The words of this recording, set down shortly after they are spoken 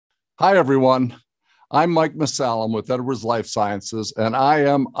Hi, everyone. I'm Mike Musalem with Edwards Life Sciences, and I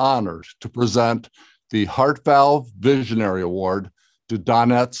am honored to present the Heart Valve Visionary Award to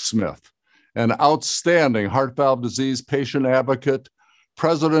Donette Smith, an outstanding heart valve disease patient advocate,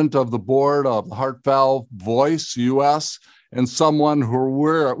 president of the board of Heart Valve Voice US, and someone who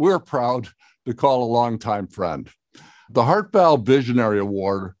we're proud to call a longtime friend. The Heart Valve Visionary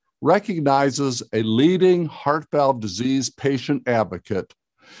Award recognizes a leading heart valve disease patient advocate,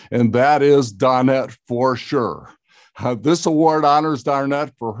 and that is Donette for sure. This award honors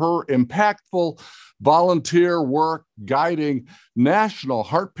Donette for her impactful volunteer work guiding national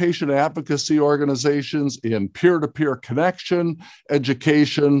heart patient advocacy organizations in peer-to-peer connection,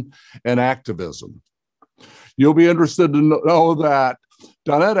 education, and activism. You'll be interested to know that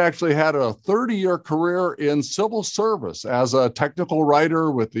Donette actually had a 30-year career in civil service as a technical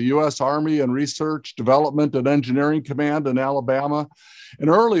writer with the U.S. Army and Research, Development, and Engineering Command in Alabama. And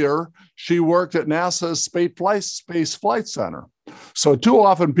earlier, she worked at NASA's Space Flight Center. So too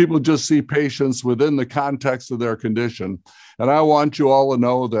often people just see patients within the context of their condition. And I want you all to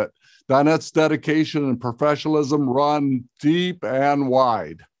know that Donette's dedication and professionalism run deep and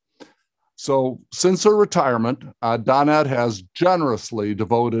wide. So since her retirement, Donette has generously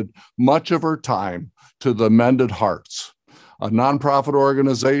devoted much of her time to the Mended Hearts, a nonprofit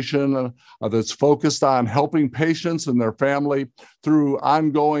organization that's focused on helping patients and their family through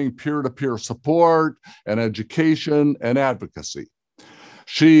ongoing peer-to-peer support and education and advocacy.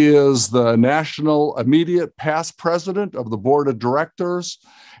 She is the national immediate past president of the board of directors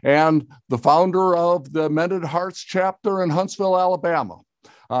and the founder of the Mended Hearts chapter in Huntsville, Alabama.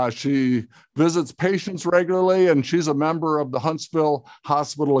 She visits patients regularly, and she's a member of the Huntsville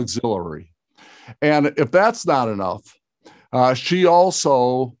Hospital Auxiliary. And if that's not enough, she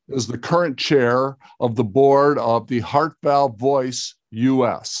also is the current chair of the board of the Heart Valve Voice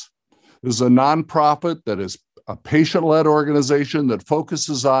US. This is a nonprofit that is a patient-led organization that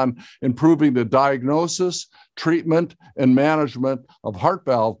focuses on improving the diagnosis, treatment, and management of heart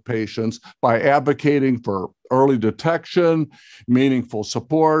valve patients by advocating for early detection, meaningful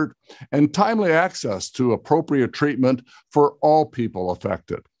support, and timely access to appropriate treatment for all people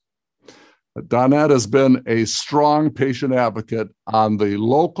affected. Donette has been a strong patient advocate on the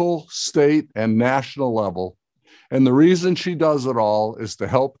local, state, and national level. And the reason she does it all is to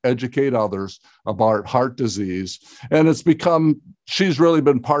help educate others about heart disease. And she's really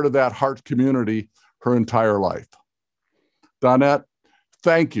been part of that heart community her entire life. Donette,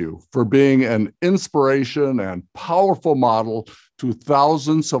 thank you for being an inspiration and powerful model to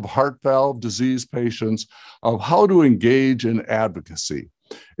thousands of heart valve disease patients of how to engage in advocacy.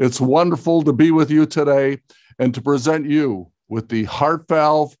 It's wonderful to be with you today and to present you with the Heart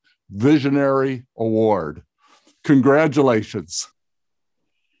Valve Visionary Award. Congratulations.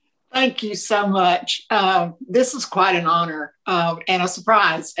 Thank you so much. This is quite an honor and a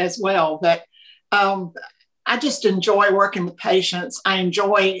surprise as well. But I just enjoy working with patients. I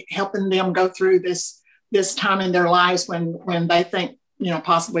enjoy helping them go through this time in their lives when they think,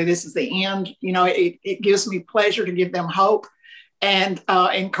 possibly this is the end. It gives me pleasure to give them hope and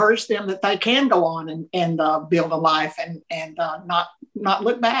encourage them that they can go on and build a life and not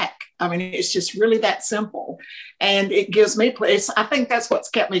look back. I mean, it's just really that simple. And it gives me place. I think that's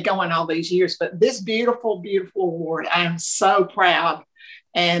what's kept me going all these years. But this beautiful, beautiful award, I am so proud.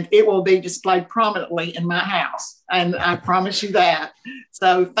 And it will be displayed prominently in my house. And I promise you that.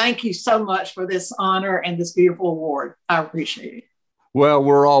 So thank you so much for this honor and this beautiful award. I appreciate it. Well,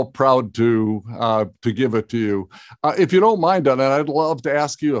 we're all proud to give it to you. If you don't mind, Donette, I'd love to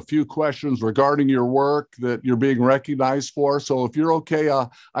ask you a few questions regarding your work that you're being recognized for. So if you're okay,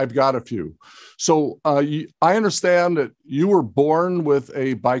 I've got a few. So I understand that you were born with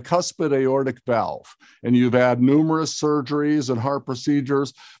a bicuspid aortic valve, and you've had numerous surgeries and heart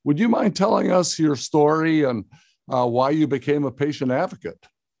procedures. Would you mind telling us your story and why you became a patient advocate?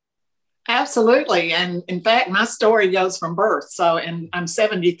 Absolutely. And in fact, my story goes from birth. So, and I'm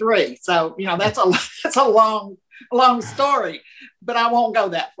 73. So, that's a long story, but I won't go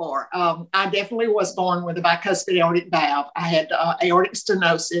that far. I definitely was born with a bicuspid aortic valve. I had aortic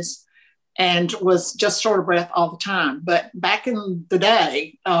stenosis and was just short of breath all the time. But back in the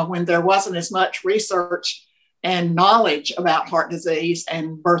day, when there wasn't as much research and knowledge about heart disease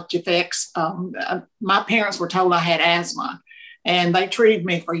and birth defects, my parents were told I had asthma. And they treated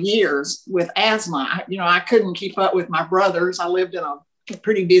me for years with asthma. I couldn't keep up with my brothers. I lived in a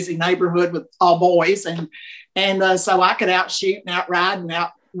pretty busy neighborhood with all boys. And so I could outshoot and outride and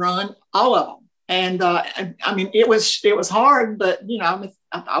outrun all of them. And I mean, it was hard, but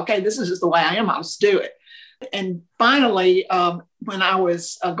I thought, okay, this is just the way I am. I'll just do it. And finally, when I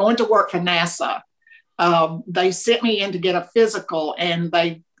was going to work for NASA, they sent me in to get a physical, and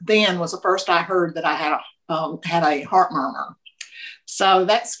then was the first I heard that I had a heart murmur. So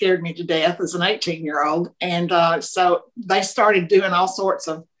that scared me to death as an 18-year-old. And so they started doing all sorts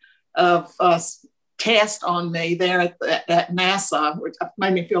of tests on me there at NASA, which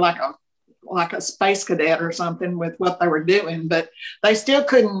made me feel like a space cadet or something with what they were doing. But they still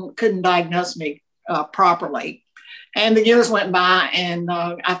couldn't diagnose me properly. And the years went by, and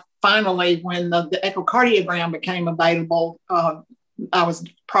I finally, when the echocardiogram became available, I was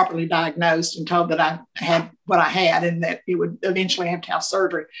properly diagnosed and told that I had what I had and that it would eventually have to have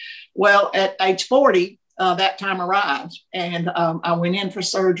surgery. Well, at age 40, that time arrived, and I went in for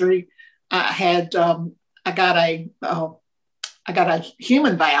surgery. I got a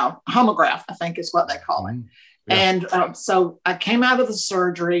human valve, homograph, I think is what they call it. Yeah. And so I came out of the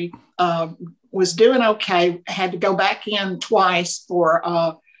surgery, was doing okay, had to go back in twice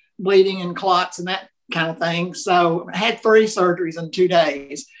for bleeding and clots and that kind of thing. So I had 3 surgeries in 2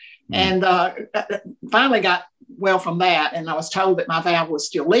 days, and finally got well from that. And I was told that my valve was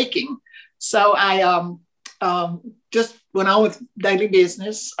still leaking. So I just went on with daily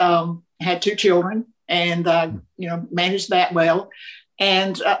business, had 2 children, and managed that well,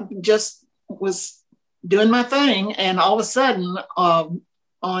 and just was doing my thing. And all of a sudden,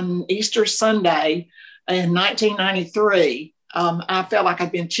 on Easter Sunday in 1993, I felt like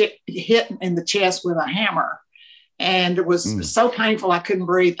I'd been hit in the chest with a hammer, and it was so painful I couldn't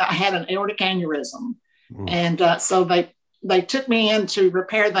breathe. I had an aortic aneurysm, and so they took me in to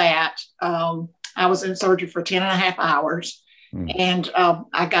repair that. I was in surgery for 10 and a half hours, and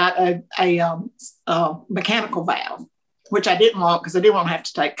I got a mechanical valve, which I didn't want because I didn't want to have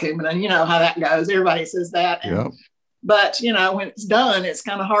to take Coumadin. You know how that goes. Everybody says that. And, but, when it's done, it's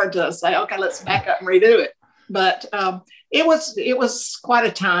kind of hard to say, okay, let's back up and redo it. But it was quite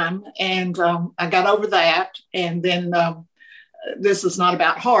a time, and I got over that. And then this is not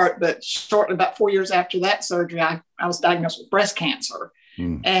about heart, but shortly, about 4 years after that surgery, I was diagnosed with breast cancer.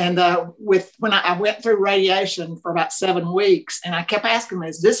 And when I went through radiation for about 7 weeks, and I kept asking them,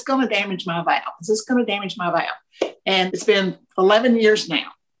 is this going to damage my valve? Is this going to damage my valve? And it's been 11 years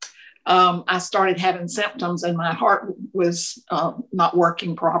now. I started having symptoms, and my heart was not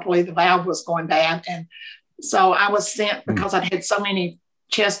working properly. The valve was going bad. And so I was sent, because I'd had so many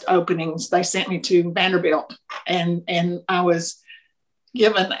chest openings, they sent me to Vanderbilt, and I was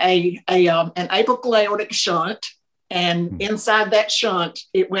given an apical aortic shunt. And inside that shunt,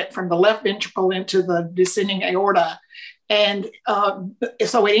 it went from the left ventricle into the descending aorta. And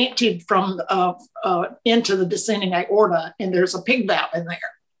so it emptied from into the descending aorta, and there's a pig valve in there.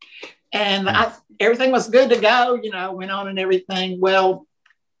 And everything was good to go, went on and everything. Well,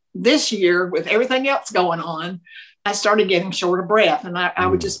 this year, with everything else going on, I started getting short of breath, and I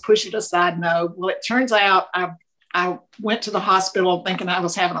would just push it aside. No. Well, it turns out I went to the hospital thinking I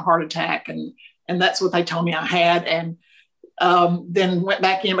was having a heart attack, and that's what they told me I had. And then went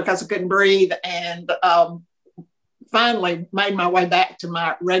back in because I couldn't breathe, and finally made my way back to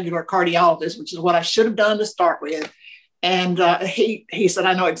my regular cardiologist, which is what I should have done to start with. And he said,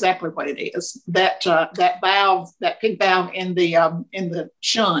 I know exactly what it is. That valve, that pig valve in the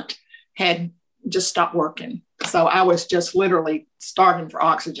shunt had just stopped working. So I was just literally starving for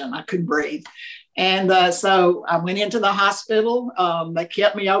oxygen. I couldn't breathe. And so I went into the hospital. They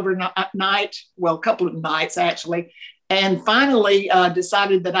kept me overnight, well, a couple of nights actually, and finally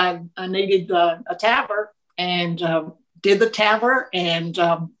decided that I needed a TAVR, and did the TAVR, and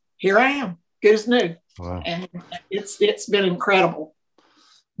here I am, good as new. Wow. And it's been incredible.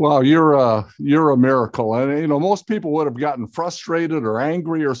 Well, you're a miracle. And, most people would have gotten frustrated or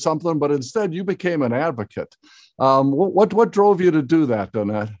angry or something, but instead you became an advocate. What drove you to do that,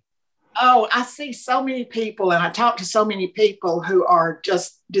 Donette? Oh, I see so many people, and I talk to so many people who are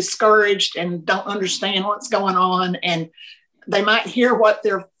just discouraged and don't understand what's going on. And they might hear what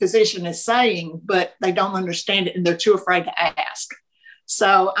their physician is saying, but they don't understand it, and they're too afraid to ask.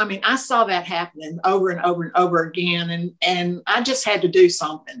 So, I saw that happening over and over and over again, and I just had to do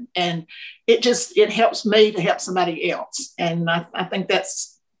something. And it helps me to help somebody else. And I think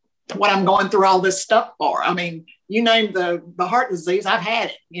that's what I'm going through all this stuff for. You name the heart disease, I've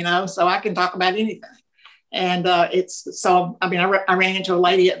had it, so I can talk about anything. And I ran into a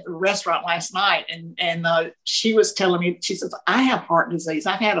lady at the restaurant last night, and she was telling me, she says, I have heart disease.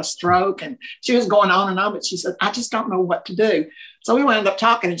 I've had a stroke. And she was going on and on, but she said, I just don't know what to do. So we wound up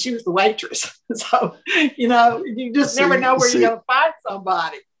talking, and she was the waitress. So, you just never know where you're going to find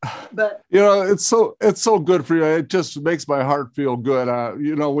somebody. But it's so good for you. It just makes my heart feel good.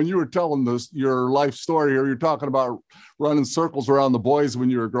 When you were telling your life story here, you're talking about running circles around the boys when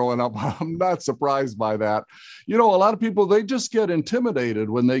you were growing up. I'm not surprised by that. A lot of people, they just get intimidated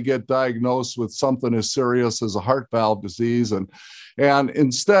when they get diagnosed with something as serious as a heart valve disease. And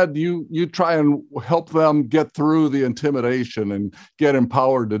instead you try and help them get through the intimidation and get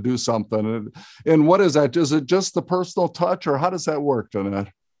empowered to do something. And what is that? Is it just the personal touch, or how does that work,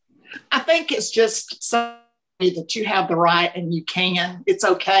 Danette? I think it's just something that you have the right and you can. It's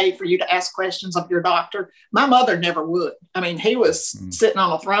okay for you to ask questions of your doctor. My mother never would. I mean, he was sitting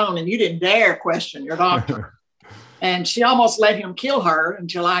on a throne and you didn't dare question your doctor. And she almost let him kill her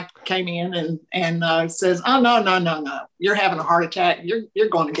until I came in and says, "Oh, no. You're having a heart attack. You're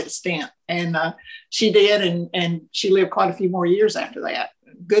going to get a stent." And she did. And she lived quite a few more years after that.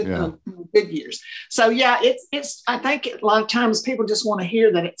 Good years. So yeah, it's. I think a lot of times people just want to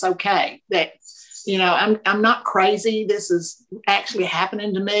hear that it's okay, that I'm not crazy. This is actually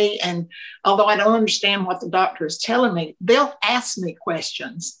happening to me. And although I don't understand what the doctor is telling me, they'll ask me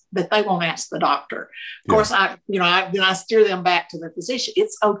questions that they won't ask the doctor. Of course, I steer them back to their physician.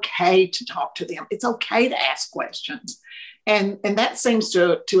 It's okay to talk to them. It's okay to ask questions, and that seems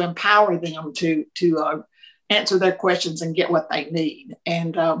to empower them to answer their questions and get what they need.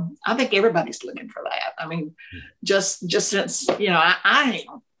 And I think everybody's looking for that. I mean, just since I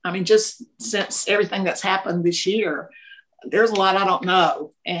am. I mean, just since everything that's happened this year, there's a lot I don't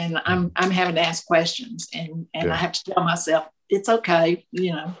know, and I'm having to ask questions, and I have to tell myself it's okay,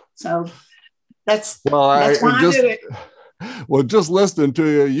 So that's why I do it. Well, just listening to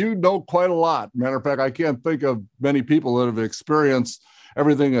you, you know quite a lot. Matter of fact, I can't think of many people that have experienced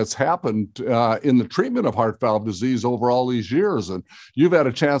everything that's happened in the treatment of heart valve disease over all these years. And you've had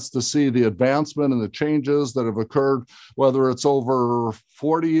a chance to see the advancement and the changes that have occurred, whether it's over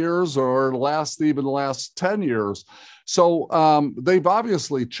 40 years or even the last 10 years. So they've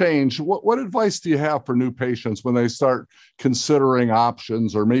obviously changed. What advice do you have for new patients when they start considering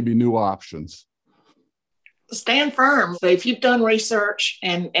options or maybe new options? Stand firm. If you've done research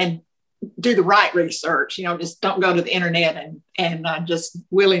and do the right research, just don't go to the internet and just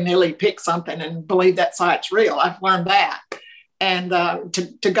willy-nilly pick something and believe that site's real. I've learned that. And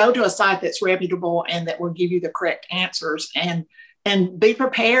to go to a site that's reputable and that will give you the correct answers, and be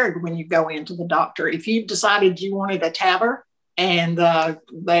prepared when you go into the doctor. If you've decided you wanted a TAVR and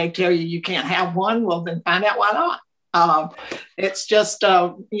they tell you can't have one, well, then find out why not. It's just,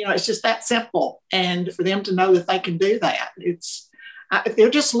 it's just that simple. And for them to know that they can do that, they're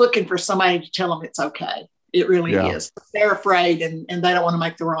just looking for somebody to tell them it's okay. It really is. They're afraid and they don't want to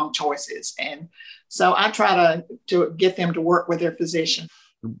make the wrong choices. And so I try to get them to work with their physician.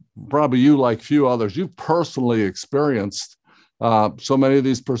 Probably you, like few others, you've personally experienced so many of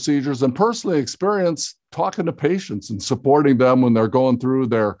these procedures and personally experienced talking to patients and supporting them when they're going through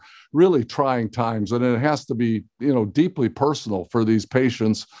their really trying times. And it has to be, deeply personal for these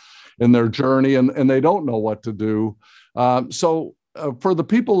patients in their journey, and they don't know what to do. So for the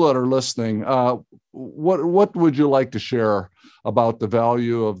people that are listening, what would you like to share about the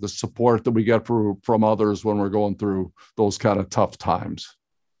value of the support that we get from others when we're going through those kind of tough times?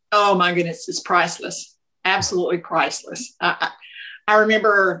 Oh my goodness, it's priceless. Absolutely priceless. I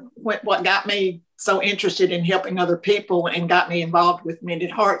remember what got me so interested in helping other people and got me involved with Mended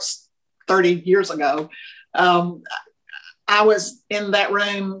Hearts 30 years ago. I was in that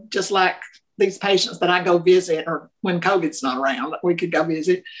room just like these patients that I go visit, or when COVID's not around, we could go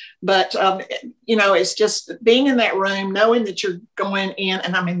visit. But, it's just being in that room, knowing that you're going in,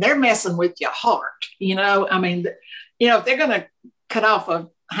 and I mean, they're messing with your heart, if they're going to cut off a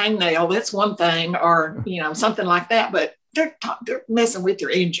hangnail, that's one thing, or, something like that, but they're messing with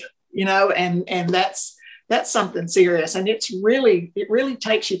your engine, and that's something serious. And it really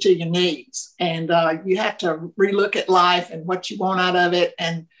takes you to your knees, and you have to relook at life and what you want out of it,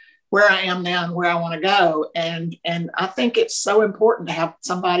 and where I am now and where I want to go. And I think it's so important to have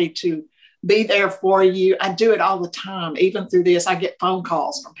somebody to be there for you. I do it all the time. Even through this, I get phone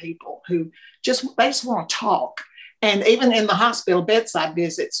calls from people who just want to talk. And even in the hospital bedside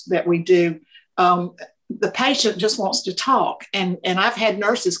visits that we do, the patient just wants to talk. And I've had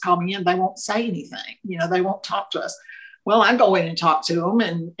nurses call me in, they won't say anything, they won't talk to us. Well, I go in and talk to them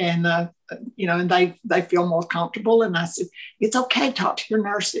and they feel more comfortable. And I said, it's okay, talk to your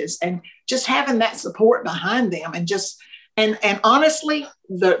nurses, and just having that support behind them. And honestly,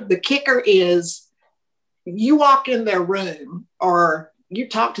 the kicker is you walk in their room or you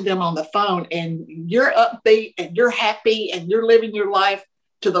talk to them on the phone and you're upbeat and you're happy and you're living your life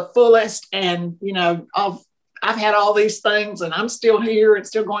to the fullest. And, I've had all these things and I'm still here and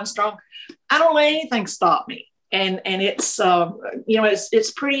still going strong. I don't let anything stop me. And it's,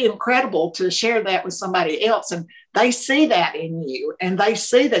 it's pretty incredible to share that with somebody else. And they see that in you and they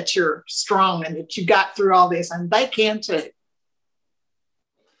see that you're strong and that you got through all this, and they can too.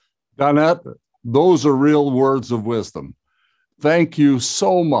 Donette, those are real words of wisdom. Thank you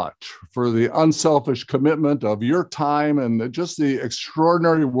so much for the unselfish commitment of your time and just the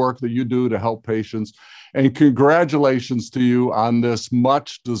extraordinary work that you do to help patients. And congratulations to you on this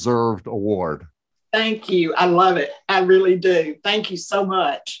much deserved award. Thank you. I love it. I really do. Thank you so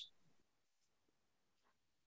much.